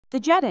The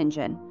jet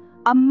engine,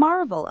 a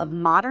marvel of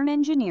modern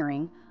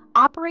engineering,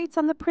 operates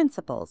on the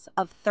principles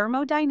of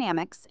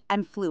thermodynamics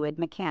and fluid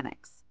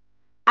mechanics.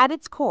 At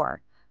its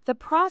core, the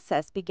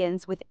process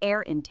begins with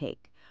air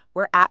intake,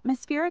 where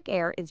atmospheric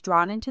air is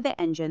drawn into the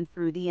engine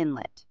through the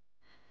inlet.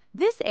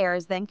 This air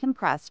is then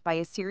compressed by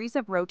a series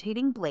of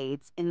rotating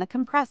blades in the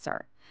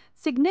compressor,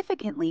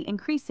 significantly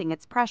increasing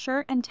its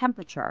pressure and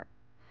temperature.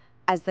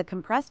 As the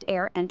compressed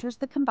air enters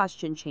the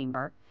combustion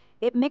chamber,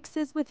 it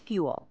mixes with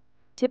fuel,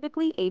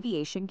 typically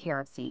aviation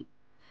kerosene.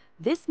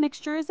 This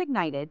mixture is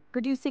ignited,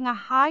 producing a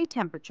high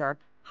temperature,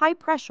 high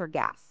pressure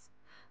gas.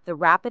 The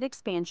rapid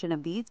expansion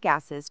of these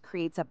gases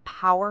creates a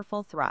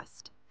powerful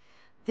thrust.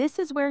 This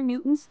is where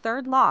Newton's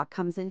third law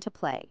comes into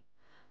play.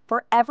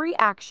 For every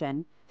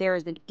action, there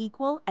is an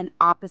equal and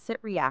opposite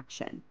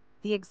reaction.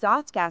 The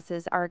exhaust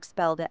gases are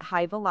expelled at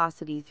high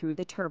velocity through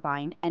the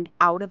turbine and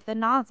out of the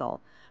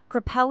nozzle,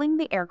 propelling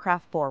the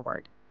aircraft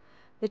forward.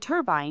 The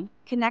turbine,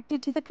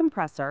 connected to the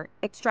compressor,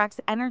 extracts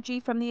energy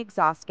from the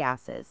exhaust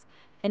gases,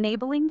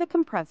 enabling the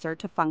compressor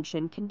to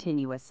function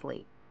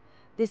continuously.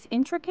 This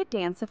intricate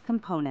dance of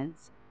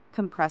components,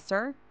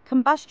 compressor,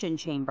 combustion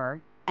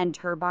chamber, and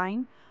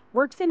turbine,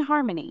 works in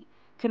harmony,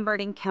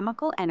 converting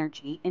chemical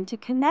energy into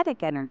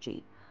kinetic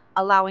energy,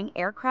 allowing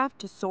aircraft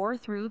to soar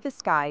through the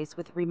skies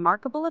with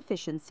remarkable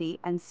efficiency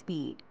and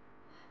speed.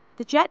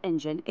 The jet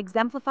engine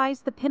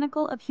exemplifies the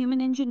pinnacle of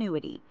human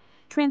ingenuity,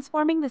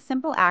 transforming the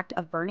simple act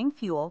of burning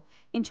fuel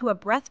into a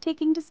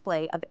breathtaking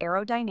display of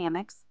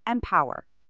aerodynamics and power.